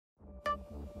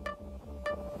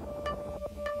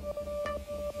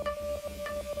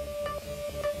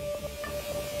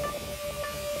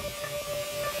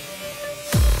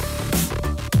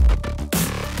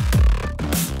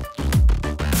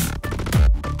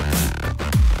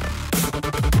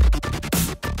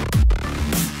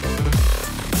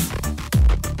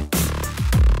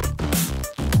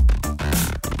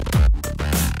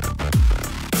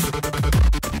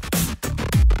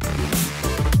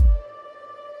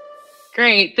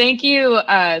Great. Thank you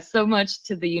so much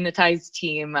to the Unitize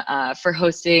team for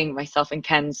hosting myself and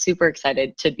Ken. Super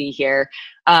excited to be here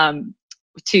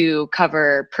to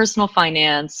cover personal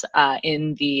finance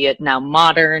in the now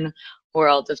modern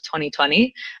world of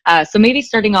 2020. So maybe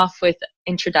starting off with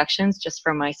introductions just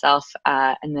for myself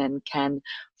and then Ken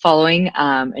following,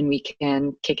 and we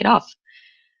can kick it off.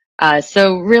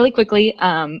 So really quickly,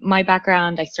 my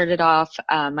background, I started off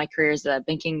my career as a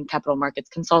banking capital markets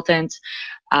consultant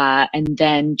and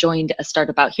then joined a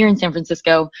startup out here in San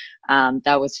Francisco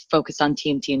that was focused on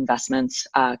TMT investments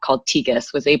called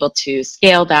Tegas, was able to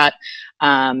scale that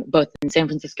both in San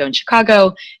Francisco and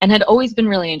Chicago, and had always been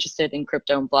really interested in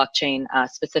crypto and blockchain,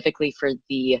 specifically for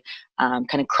the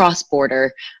kind of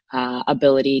cross-border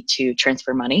ability to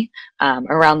transfer money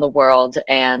around the world,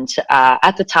 and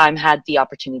at the time had the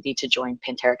opportunity to join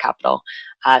Pantera Capital.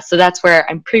 So that's where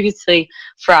I'm previously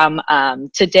from.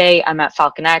 Today I'm at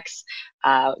FalconX,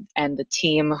 and the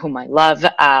team whom I love.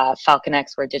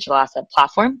 FalconX, we're a digital asset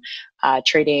platform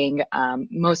trading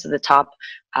most of the top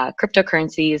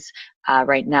cryptocurrencies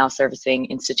right now, servicing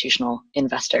institutional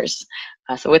investors.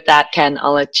 So with that, Ken,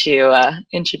 I'll let you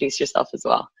introduce yourself as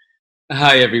well.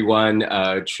 Hi, everyone.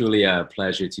 Truly a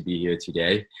pleasure to be here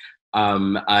today.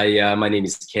 My name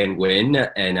is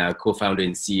Nguyen, and co-founder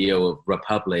and CEO of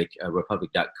Republic,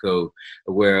 Republic.co.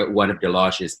 We're one of the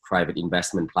largest private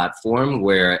investment platform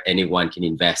where anyone can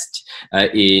invest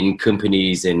in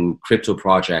companies and crypto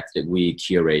projects that we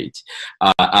curate.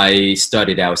 I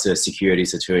started out as a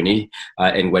securities attorney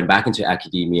and went back into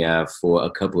academia for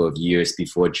a couple of years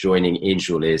before joining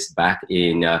AngelList back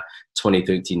in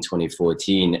 2013,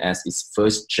 2014 as its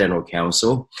first general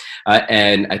counsel.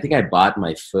 And I think I bought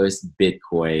my first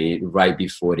Bitcoin right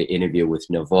before the interview with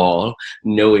Naval,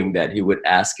 knowing that he would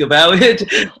ask about it.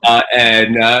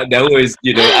 And that was,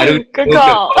 I don't Good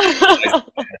call.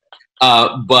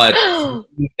 But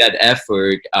that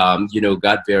effort,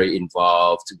 got very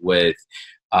involved with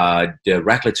the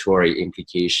regulatory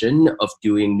implication of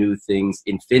doing new things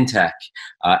in fintech.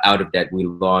 Out of that, we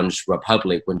launched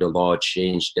Republic when the law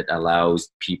changed that allows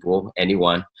people,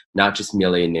 anyone, not just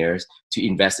millionaires, to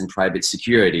invest in private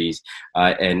securities.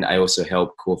 And I also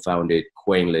helped co-founded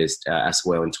CoinList as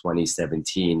well in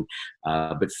 2017.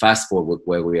 But fast forward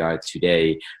where we are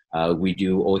today, we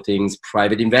do all things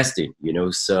private investing.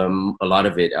 A lot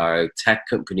of it are tech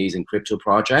companies and crypto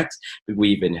projects, but we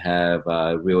even have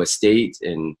real estate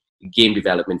and game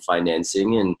development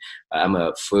financing. And I'm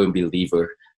a firm believer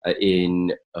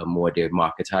in a more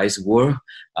democratized world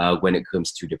when it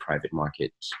comes to the private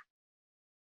market.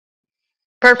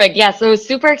 Perfect. Yeah, so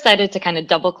super excited to kind of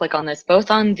double click on this, both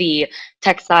on the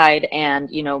tech side and,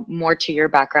 more to your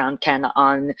background, Ken,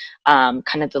 on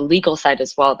kind of the legal side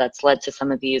as well, that's led to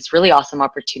some of these really awesome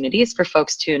opportunities for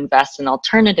folks to invest in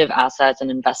alternative assets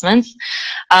and investments.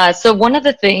 So one of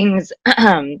the things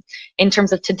in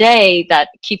terms of today that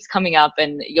keeps coming up,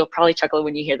 and you'll probably chuckle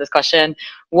when you hear this question,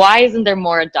 why isn't there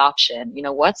more adoption?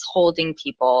 What's holding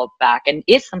people back, and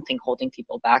is something holding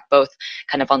people back, both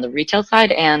kind of on the retail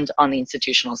side and on the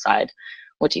institutional side?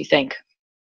 What do you think?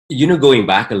 Going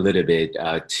back a little bit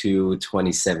to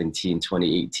 2017,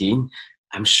 2018,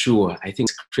 I think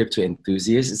crypto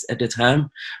enthusiasts at the time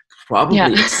probably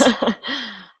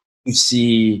you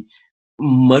see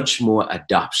much more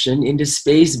adoption in this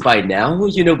space by now,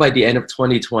 by the end of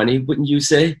 2020, wouldn't you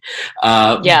say?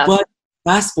 Yeah. But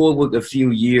fast forward a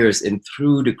few years and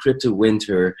through the crypto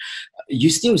winter, you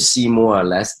still see more or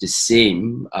less the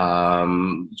same,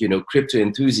 crypto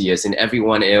enthusiasts, and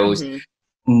everyone else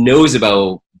knows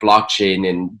about blockchain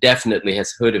and definitely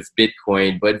has heard of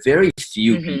Bitcoin, but very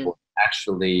few people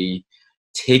actually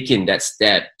taken that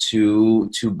step to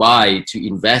buy, to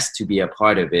invest, to be a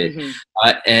part of it.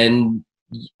 And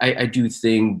I do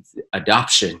think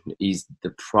adoption is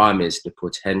the promise, the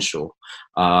potential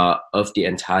of the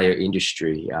entire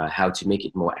industry, how to make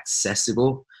it more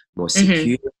accessible, more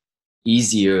secure,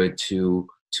 easier to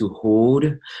hold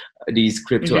these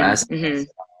crypto assets.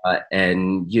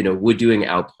 And, we're doing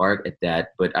our part at that,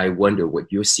 but I wonder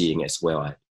what you're seeing as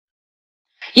well.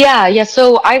 Yeah.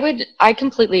 So I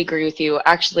completely agree with you.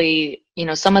 Actually,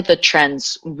 some of the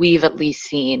trends we've at least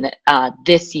seen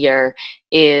this year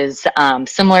is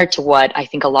similar to what I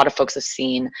think a lot of folks have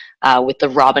seen with the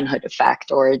Robinhood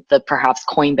effect, or the perhaps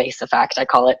Coinbase effect, I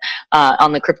call it,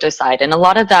 on the crypto side. And a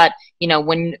lot of that,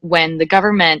 when the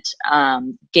government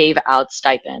gave out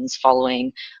stipends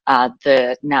following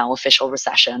the now official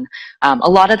recession, a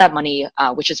lot of that money,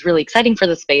 which is really exciting for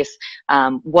the space,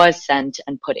 was sent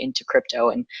and put into crypto.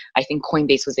 And I think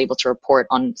Coinbase was able to report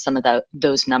on some of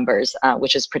those numbers,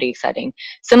 which is pretty exciting.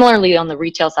 Similarly, on the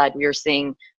retail side, we are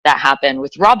seeing that happen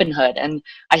with Robinhood. And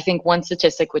I think one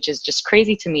statistic which is just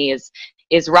crazy to me is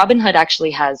Robinhood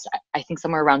actually has, I think,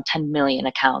 somewhere around 10 million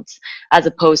accounts, as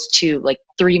opposed to like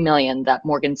 3 million that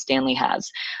Morgan Stanley has.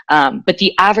 But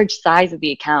the average size of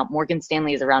the account, Morgan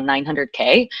Stanley is around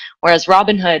 900K, whereas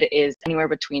Robinhood is anywhere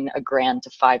between $1,000 to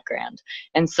 $5,000.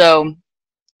 And so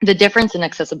the difference in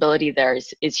accessibility there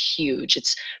is huge.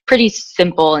 It's pretty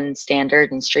simple and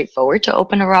standard and straightforward to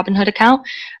open a Robinhood account.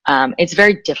 It's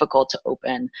very difficult to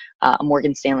open a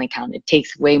Morgan Stanley account. It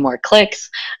takes way more clicks.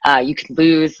 You could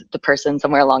lose the person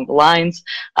somewhere along the lines.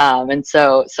 And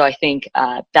so I think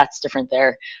that's different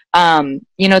there.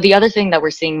 The other thing that we're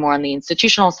seeing more on the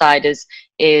institutional side is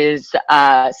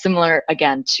similar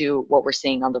again to what we're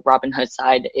seeing on the Robinhood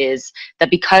side, is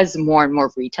that because more and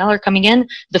more retail are coming in,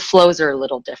 the flows are a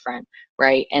little different,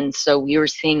 right? And so we were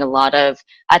seeing a lot of,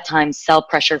 at times, sell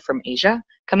pressure from Asia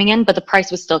coming in, but the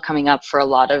price was still coming up for a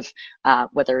lot of,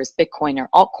 whether it's Bitcoin or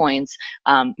altcoins,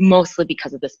 mostly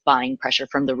because of this buying pressure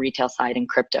from the retail side in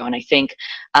crypto. And I think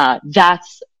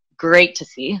that's great to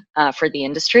see for the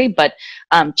industry. But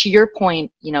to your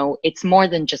point, it's more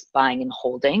than just buying and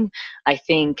holding. I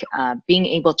think being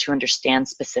able to understand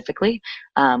specifically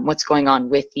what's going on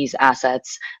with these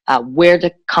assets, where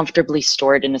to comfortably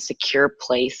store it in a secure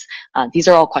place. These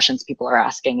are all questions people are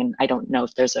asking, and I don't know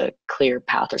if there's a clear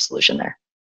path or solution there.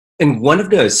 And one of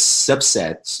the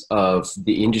subsets of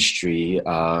the industry,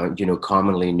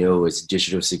 commonly known as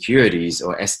digital securities,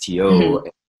 or STO,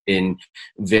 been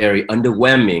very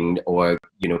underwhelming or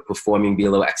performing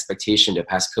below expectation the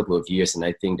past couple of years, and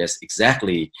I think that's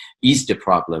exactly is the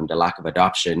problem, the lack of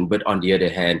adoption. But on the other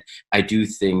hand, I do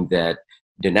think that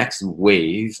the next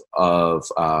wave of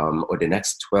or the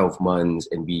next 12 months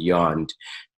and beyond,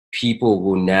 people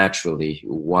will naturally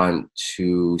want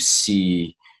to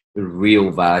see real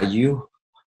value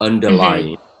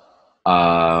underlying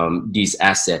these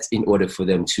assets in order for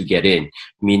them to get in,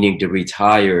 meaning the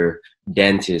retired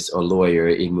dentist or lawyer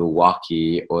in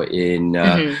Milwaukee or in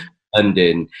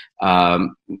London,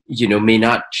 may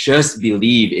not just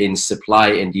believe in supply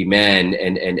and demand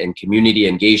and community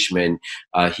engagement.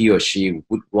 He or she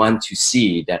would want to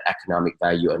see that economic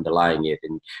value underlying it.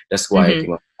 And that's why I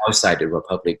think outside the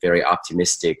Republic, very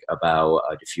optimistic about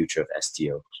the future of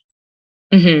STO.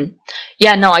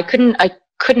 Yeah, no, I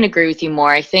couldn't agree with you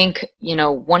more. I think,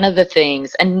 one of the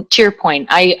things, and to your point,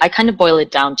 I kind of boil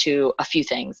it down to a few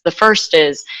things. The first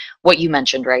is what you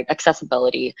mentioned, right?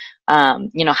 Accessibility.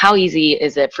 How easy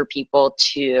is it for people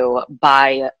to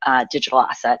buy digital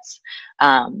assets?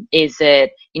 Is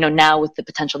it, now with the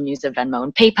potential news of Venmo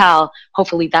and PayPal,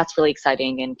 hopefully that's really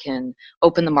exciting and can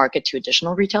open the market to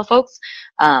additional retail folks.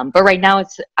 But right now,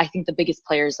 I think the biggest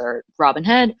players are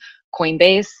Robinhood,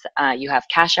 Coinbase, you have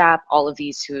Cash App, all of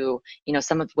these who,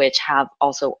 some of which have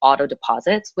also auto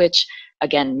deposits, which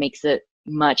again makes it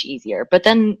much easier. But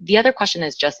then the other question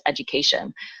is just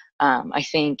education. I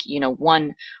think,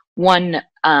 one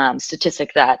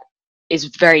statistic that is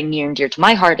very near and dear to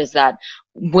my heart is that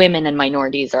women and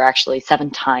minorities are actually 7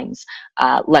 times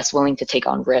less willing to take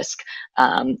on risk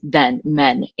than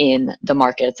men in the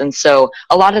markets. And so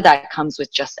a lot of that comes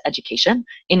with just education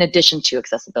in addition to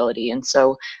accessibility. And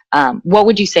so what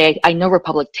would you say? I know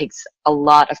Republic takes a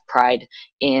lot of pride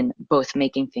in both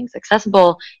making things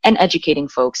accessible and educating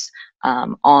folks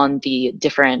on the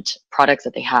different products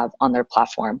that they have on their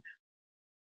platform.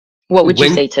 What would you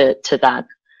say to that?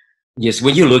 Yes,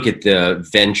 when you look at the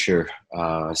venture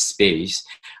space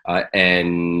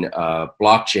and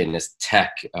blockchain as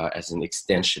tech as an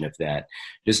extension of that,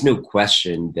 there's no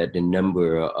question that the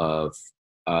number of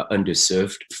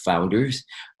underserved founders,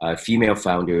 female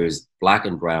founders, Black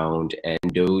and brown, and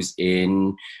those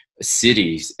in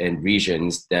cities and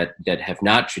regions that have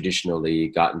not traditionally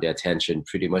gotten the attention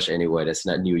pretty much anywhere that's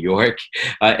not New York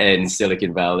and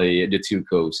Silicon Valley, the two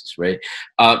coasts, right?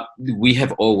 We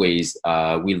have always,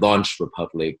 we launched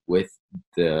Republic with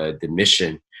the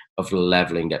mission of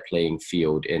leveling that playing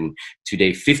field. And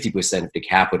today, 50% of the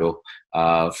capital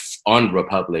on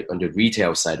Republic, on the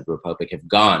retail side of Republic, have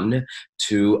gone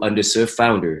to underserved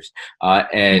founders.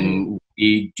 And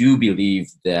we do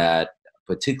believe that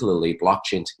particularly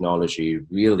blockchain technology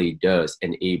really does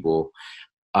enable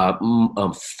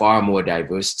a far more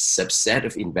diverse subset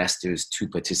of investors to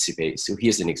participate. So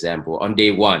here's an example. On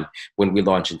day one, when we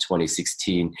launched in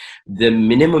 2016, the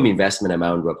minimum investment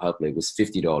amount in Republic was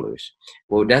 $50.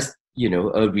 Well, that's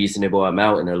a reasonable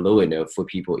amount and a low enough for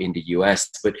people in the US,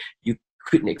 but you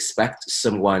couldn't expect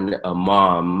someone, a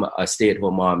mom, a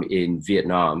stay-at-home mom in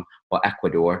Vietnam or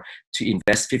Ecuador to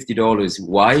invest $50.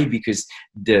 Why? Because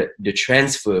the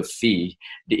transfer fee,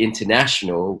 the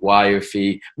international wire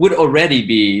fee, would already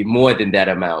be more than that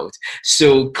amount.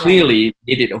 So clearly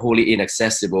it is wholly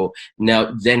inaccessible.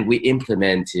 Now, then we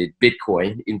implemented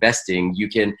Bitcoin investing. You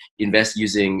can invest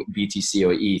using BTC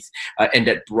or ETH, and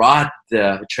that brought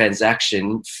the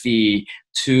transaction fee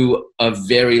to a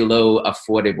very low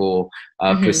affordable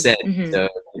percent,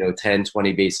 10,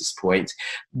 20 basis points.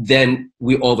 Then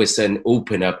we all of a sudden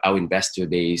open up our investor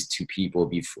base to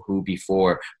people who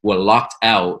before were locked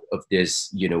out of this,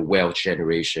 wealth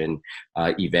generation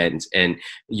event. And,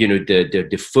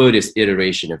 the furthest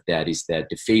iteration of that is that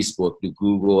the Facebook, the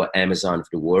Google, Amazon of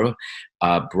the world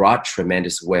brought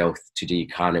tremendous wealth to the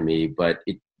economy, but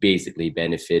it basically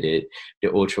benefited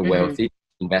the ultra wealthy,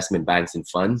 investment banks and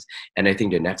funds. And I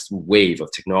think the next wave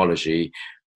of technology,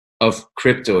 of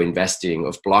crypto investing,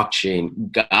 of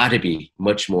blockchain, gotta be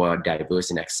much more diverse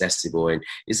and accessible. And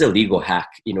it's a legal hack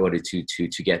in order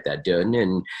to get that done.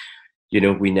 And,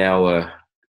 we now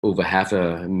over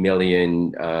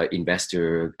 500,000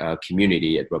 investor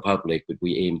community at Republic, but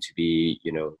we aim to be,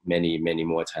 many, many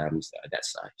more times that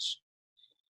size.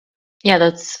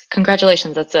 Yeah,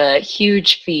 congratulations. That's a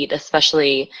huge feat,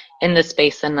 especially in this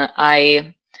space. And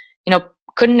I,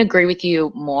 couldn't agree with you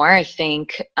more. I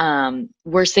think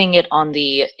we're seeing it on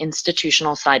the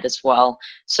institutional side as well.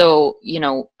 So,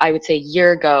 I would say a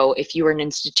year ago, if you were an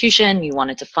institution, you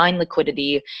wanted to find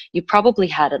liquidity, you probably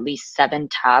had at least 7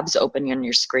 tabs open on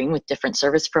your screen with different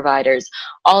service providers,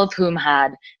 all of whom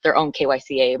had their own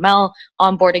KYC AML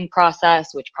onboarding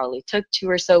process, which probably took 2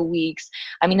 or so weeks.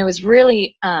 I mean, it was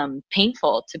really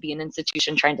painful to be an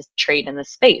institution trying to trade in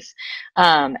this space.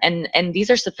 And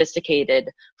these are sophisticated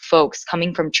folks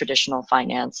coming from traditional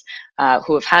finance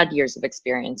who have had years of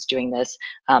experience doing this,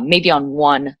 maybe on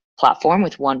one platform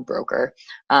with one broker.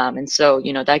 And so,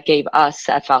 that gave us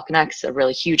at FalconX a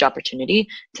really huge opportunity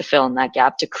to fill in that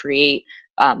gap, to create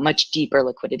much deeper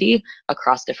liquidity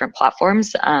across different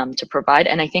platforms to provide.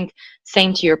 And I think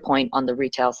same to your point on the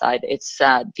retail side, it's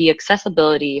the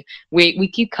accessibility. We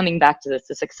keep coming back to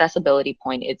this accessibility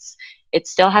point. It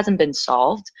still hasn't been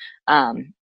solved.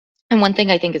 And one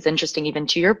thing I think is interesting, even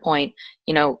to your point,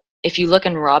 if you look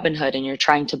in Robinhood and you're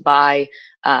trying to buy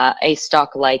a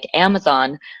stock like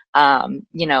Amazon,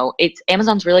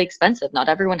 Amazon's really expensive. Not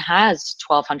everyone has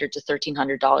 $1,200 to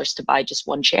 $1,300 to buy just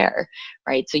one share,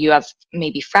 right? So you have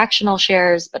maybe fractional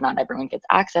shares, but not everyone gets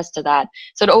access to that.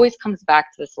 So it always comes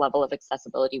back to this level of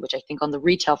accessibility, which I think on the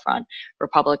retail front,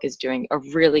 Republic is doing a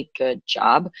really good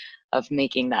job of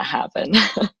making that happen.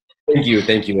 Thank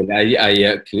you. And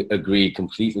I agree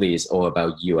completely. It's all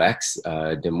about UX.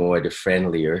 The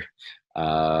friendlier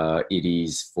it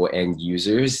is for end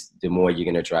users, the more you're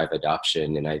going to drive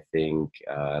adoption. And I think,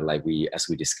 as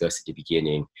we discussed at the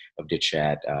beginning of the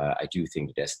chat, I do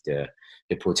think that's the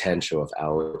potential of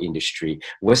our industry.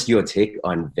 What's your take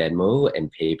on Venmo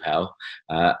and PayPal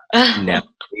now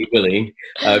enabling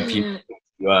people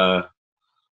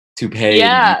to pay?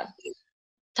 Yeah.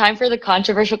 Time for the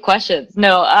controversial questions.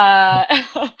 No,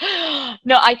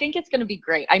 no, I think it's going to be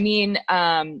great. I mean,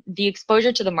 the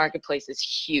exposure to the marketplace is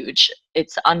huge.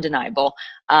 It's undeniable.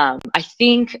 I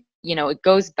think, it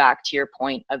goes back to your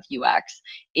point of UX.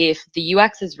 If the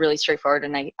UX is really straightforward,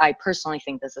 and I personally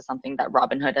think this is something that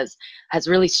Robinhood has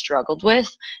really struggled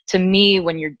with. To me,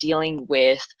 when you're dealing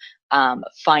with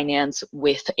finance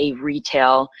with a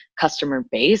retail customer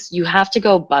base, you have to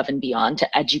go above and beyond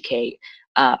to educate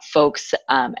folks,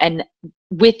 and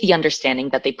with the understanding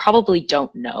that they probably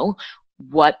don't know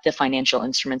what the financial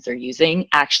instruments they're using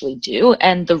actually do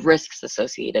and the risks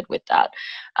associated with that.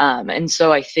 And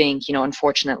so I think,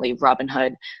 unfortunately,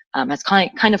 Robinhood has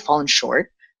kind of fallen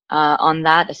short on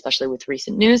that, especially with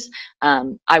recent news.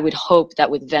 I would hope that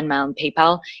with Venmo and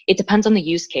PayPal, it depends on the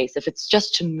use case. If it's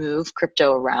just to move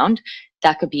crypto around,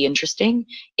 that could be interesting.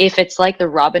 If it's like the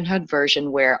Robinhood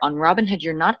version, where on Robinhood,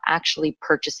 you're not actually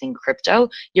purchasing crypto,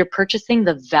 you're purchasing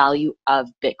the value of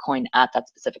Bitcoin at that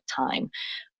specific time.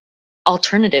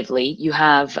 Alternatively, you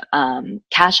have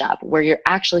Cash App, where you're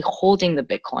actually holding the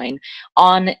Bitcoin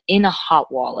in a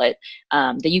hot wallet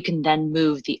that you can then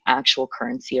move the actual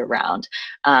currency around.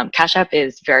 Cash App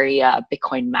is very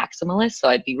Bitcoin maximalist, so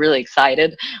I'd be really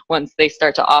excited once they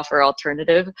start to offer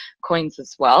alternative coins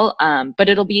as well. But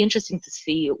it'll be interesting to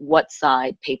see what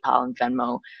side PayPal and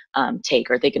Venmo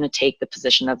take. Are they going to take the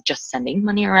position of just sending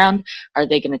money around? Are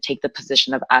they going to take the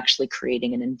position of actually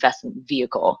creating an investment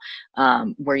vehicle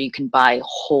where you can buy,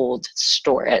 hold,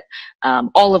 store it?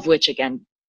 All of which, again,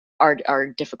 are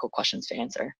difficult questions to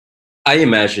answer. I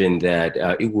imagine that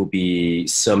it will be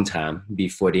some time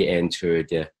before they enter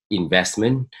the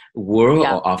investment world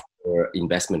or offer for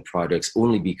investment products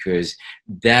only because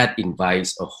that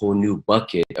invites a whole new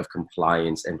bucket of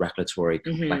compliance and regulatory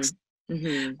complexity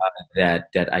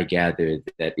that I gathered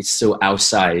that it's so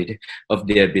outside of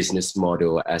their business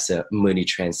model as a money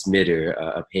transmitter,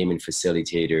 a payment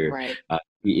facilitator. Right.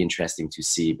 Be interesting to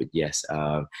see, but yes,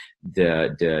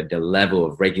 the level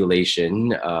of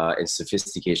regulation and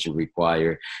sophistication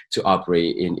required to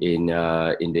operate in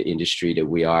the industry that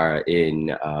we are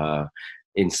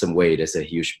in some way, there's a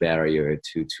huge barrier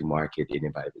to market in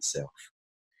and by itself.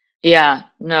 Yeah,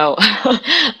 no,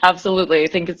 absolutely. I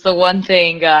think it's the one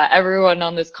thing everyone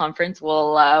on this conference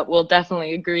will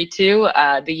definitely agree to.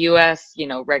 The U.S.,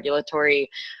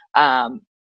 regulatory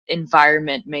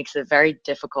environment makes it very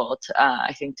difficult,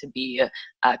 I think, to be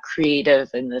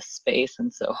creative in this space,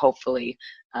 and so hopefully,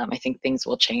 I think things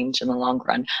will change in the long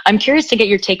run. I'm curious to get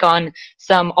your take on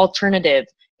some alternative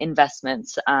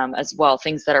investments as well,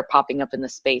 things that are popping up in the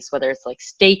space, whether it's like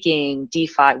staking,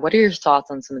 DeFi. What are your thoughts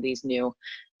on some of these new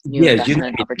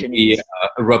investment opportunities?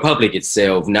 The Republic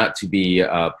itself, not to be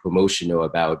promotional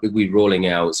about, but we're rolling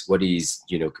out what is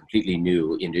completely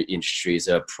new in the industry, is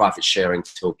a profit sharing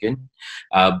token,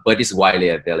 but it's widely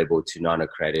available to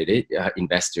non-accredited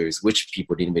investors, which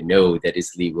people didn't even know that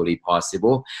is legally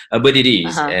possible, but it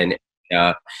is. And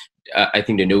I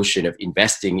think the notion of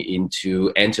investing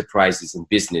into enterprises and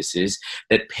businesses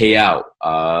that pay out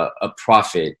a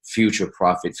profit, future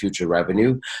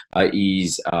revenue, I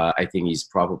think is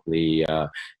probably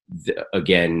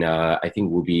again, I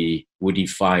think will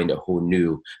define a whole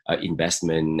new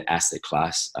investment asset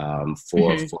class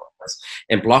for us.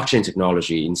 And blockchain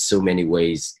technology, in so many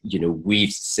ways,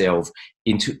 weaves itself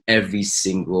into every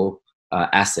single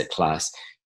asset class.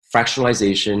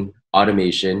 Fractionalization,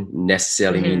 automation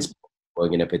necessarily means we're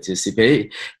going to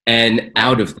participate, and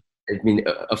out of that, I mean,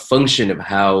 a function of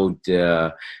how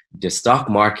the stock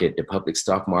market, the public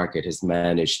stock market, has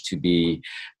managed to be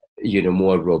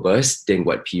more robust than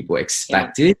what people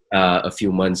expected a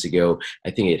few months ago.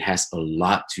 I think it has a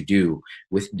lot to do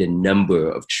with the number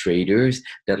of traders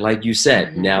that, like you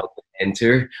said, now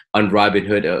enter on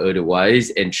Robinhood or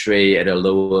otherwise and trade at a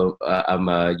lower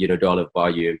dollar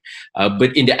volume.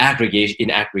 But in the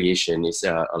aggregation, it's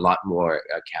a lot more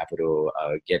capital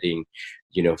getting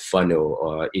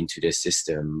funnel into the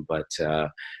system. But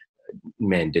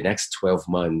man, the next 12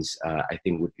 months, I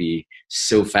think would be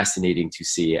so fascinating to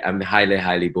see. I'm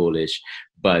highly bullish,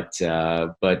 but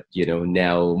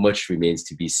now much remains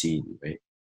to be seen, right?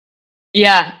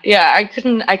 Yeah, I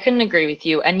couldn't agree with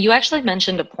you. And you actually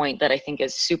mentioned a point that I think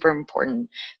is super important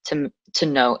to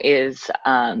know is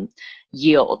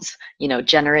yields,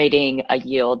 generating a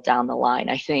yield down the line.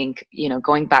 I think,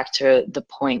 going back to the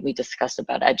point we discussed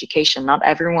about education, not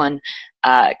everyone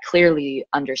clearly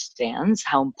understands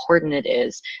how important it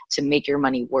is to make your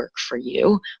money work for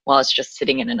you while it's just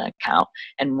sitting in an account,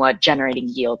 and what generating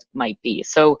yield might be.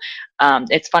 So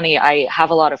it's funny, I have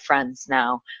a lot of friends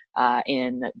now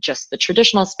in just the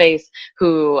traditional space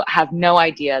who have no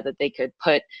idea that they could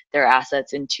put their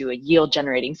assets into a yield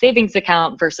generating savings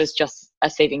account versus just a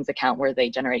savings account where they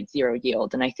generate zero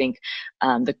yield. And I think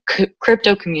the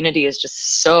crypto community is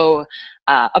just so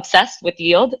obsessed with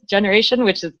yield generation,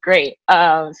 which is great.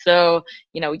 So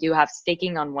you have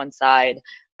staking on one side.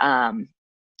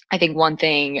 I think one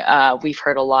thing we've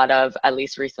heard a lot of, at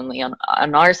least recently on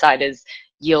our side, is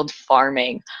yield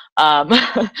farming,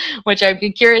 which I'd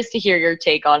be curious to hear your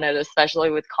take on it, especially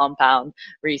with Compound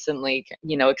recently,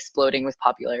 exploding with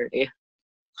popularity.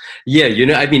 Yeah,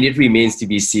 I mean, it remains to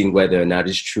be seen whether or not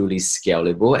it's truly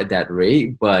scalable at that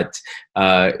rate, but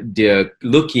they're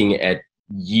looking at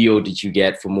yield that you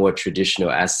get for more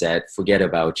traditional asset, forget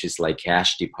about just like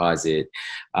cash deposit,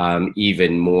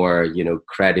 even more,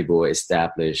 credible,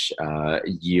 established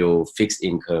yield fixed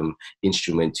income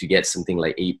instrument to get something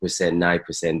like 8%,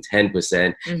 9%,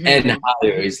 10%, and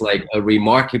higher is like a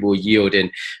remarkable yield. And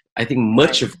I think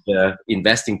much of the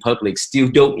investing public still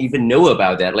don't even know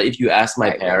about that. Like if you ask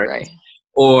my parents,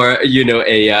 or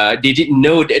they didn't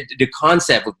know the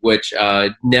concept of which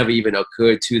never even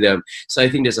occurred to them. So I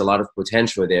think there's a lot of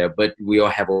potential there, but we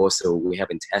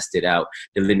haven't tested out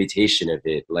the limitation of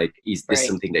it. Like, is this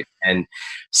something that can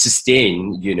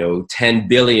sustain $10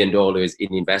 billion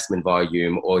in investment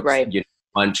volume, or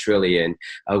 $1 trillion?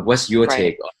 What's your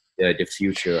take on the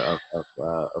future of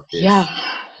this? Yeah,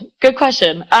 good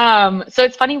question. So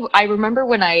it's funny, I remember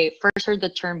when I first heard the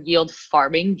term yield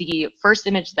farming, the first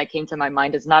image that came to my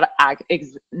mind is not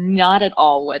at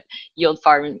all what yield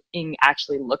farming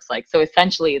actually looks like. So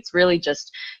essentially it's really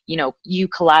just, you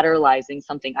collateralizing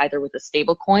something either with a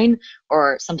stable coin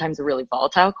or sometimes a really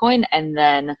volatile coin, and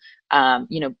then,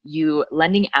 you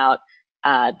lending out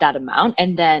that amount,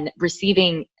 and then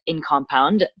receiving in comp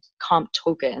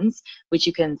tokens, which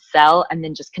you can sell and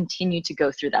then just continue to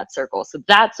go through that circle. So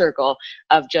that circle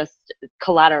of just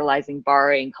collateralizing,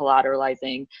 borrowing,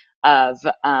 collateralizing, of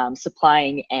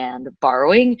supplying and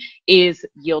borrowing is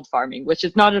yield farming, which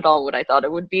is not at all what I thought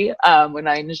it would be when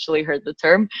I initially heard the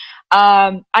term.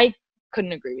 I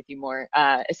couldn't agree with you more.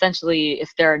 Essentially, if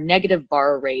there are negative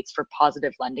borrow rates for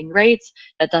positive lending rates,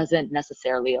 that doesn't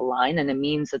necessarily align, and it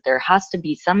means that there has to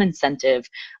be some incentive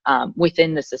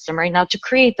within the system right now to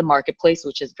create the marketplace,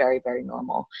 which is very, very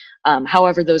normal.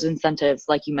 However, those incentives,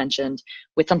 like you mentioned,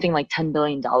 with something like $10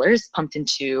 billion pumped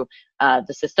into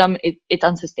the system, it's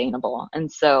unsustainable.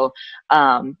 And so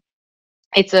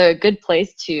it's a good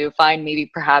place to find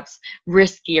maybe perhaps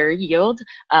riskier yield,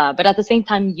 but at the same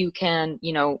time, you can,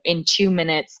 in 2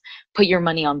 minutes, put your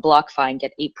money on BlockFi and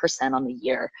get 8% on the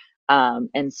year.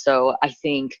 And so I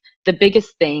think the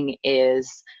biggest thing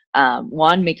is,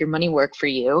 one, make your money work for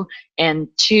you, and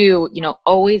two,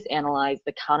 always analyze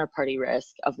the counterparty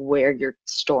risk of where you're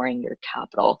storing your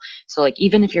capital. So like,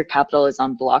 even if your capital is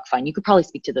on BlockFi, and you could probably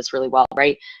speak to this really well,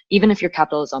 right? Even if your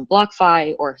capital is on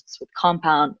BlockFi or it's with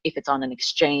Compound, if it's on an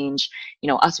exchange,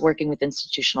 us working with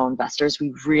institutional investors,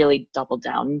 we really double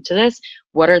down into this.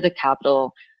 What are the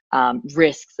capital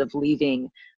risks of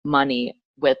leaving money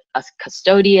with a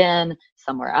custodian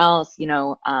somewhere else?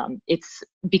 It's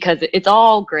because it's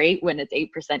all great when it's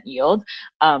 8% yield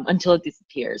until it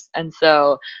disappears. And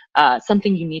so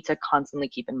something you need to constantly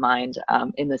keep in mind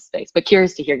in this space. But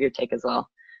curious to hear your take as well.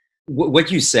 What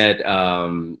you said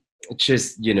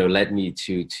just led me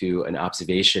to an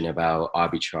observation about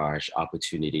arbitrage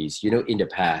opportunities. In the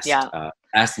past,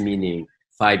 past meaning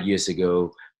 5 years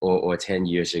ago or 10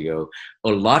 years ago, a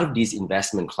lot of these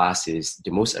investment classes, the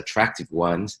most attractive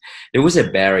ones, there was a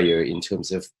barrier in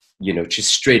terms of,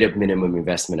 just straight up minimum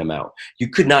investment amount. You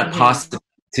could not possibly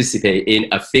participate in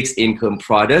a fixed income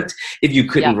product if you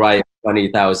couldn't write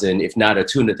 $20,000, if not a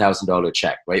 $200,000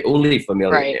 check, right? Only for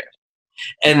millionaires.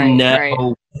 Right. And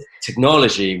now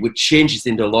technology, with changes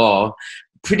in the law,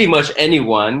 pretty much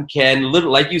anyone can,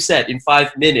 like you said, in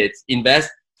 5 minutes,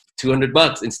 invest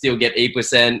 $200 and still get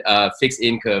 8% fixed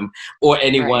income, or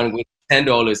anyone with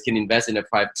 $10 can invest in a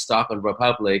private stock on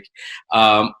Republic,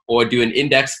 or do an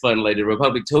index fund like the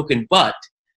Republic token. But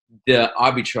the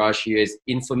arbitrage here is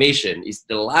information, is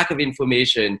the lack of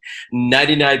information.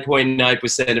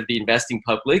 99.9% of the investing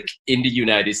public in the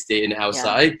United States and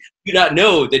outside do not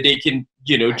know that they can,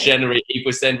 generate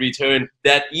 8% return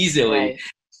that easily.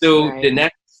 So the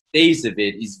next phase of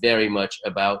it is very much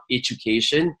about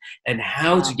education and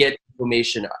how to get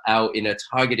information out in a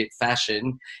targeted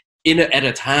fashion at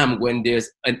a time when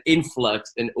there's an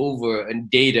influx and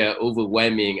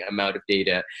overwhelming amount of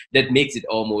data that makes it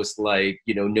almost like,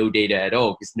 no data at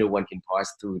all, because no one can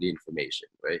parse through the information,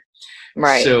 right?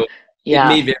 So it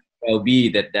may very well be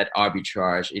that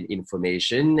arbitrage in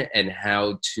information and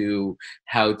how to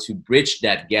bridge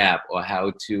that gap, or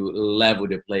how to level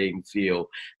the playing field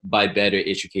by better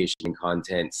education and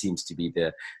content, seems to be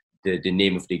the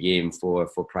name of the game for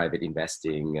private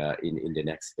investing in the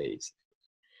next phase.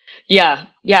 Yeah,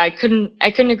 I couldn't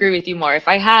agree with you more. If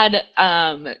I had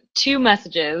 2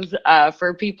 messages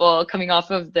for people coming off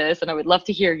of this, and I would love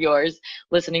to hear yours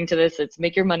listening to this, it's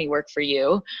make your money work for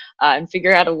you, and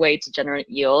figure out a way to generate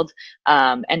yield,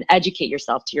 and educate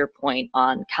yourself, to your point,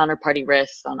 on counterparty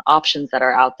risks, on options that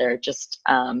are out there. Just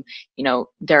there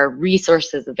are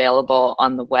resources available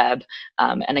on the web,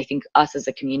 and I think us as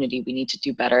a community, we need to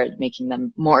do better at making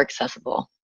them more accessible.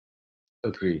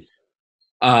 Agreed.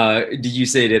 Did you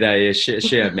say that I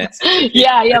share a message?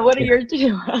 Yeah. What are your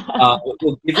 2? Well,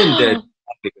 given the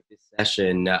topic of this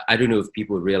session, I don't know if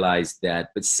people realize that,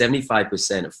 but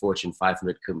 75% of Fortune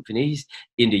 500 companies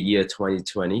in the year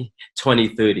 2020,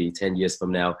 2030, 10 years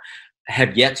from now,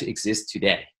 have yet to exist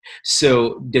today.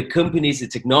 So the companies, the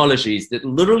technologies that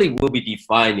literally will be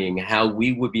defining how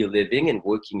we will be living and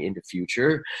working in the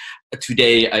future,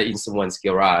 today in someone's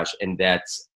garage, and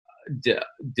that's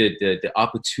the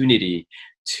opportunity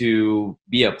to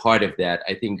be a part of that,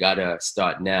 I think, gotta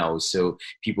start now. So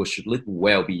people should look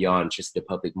well beyond just the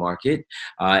public market.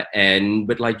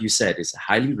 But like you said, it's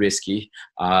highly risky.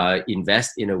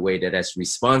 Invest in a way that is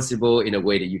responsible, in a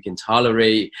way that you can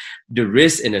tolerate the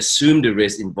risk and assume the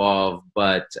risk involved.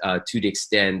 But to the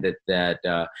extent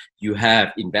that you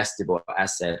have investable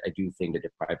asset, I do think that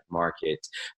the private market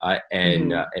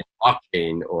and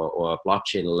blockchain or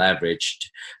blockchain leveraged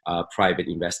private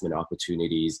investment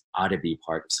opportunities ought to be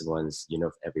part of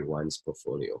everyone's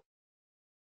portfolio.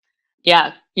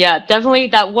 Yeah, yeah, definitely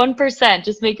that 1%.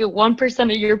 Just make it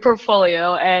 1% of your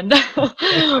portfolio, and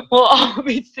we'll all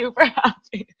be super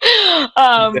happy.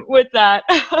 With that,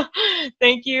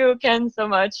 thank you, Ken, so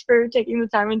much for taking the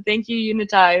time, and thank you,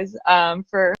 Unitize,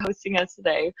 for hosting us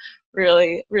today.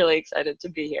 Really, really excited to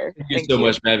be here. Thank you Thank so you.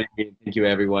 much for having me. Thank you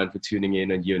everyone for tuning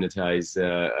in on Unitize.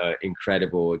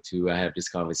 Incredible to have this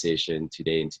conversation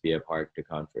today and to be a part of the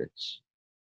conference.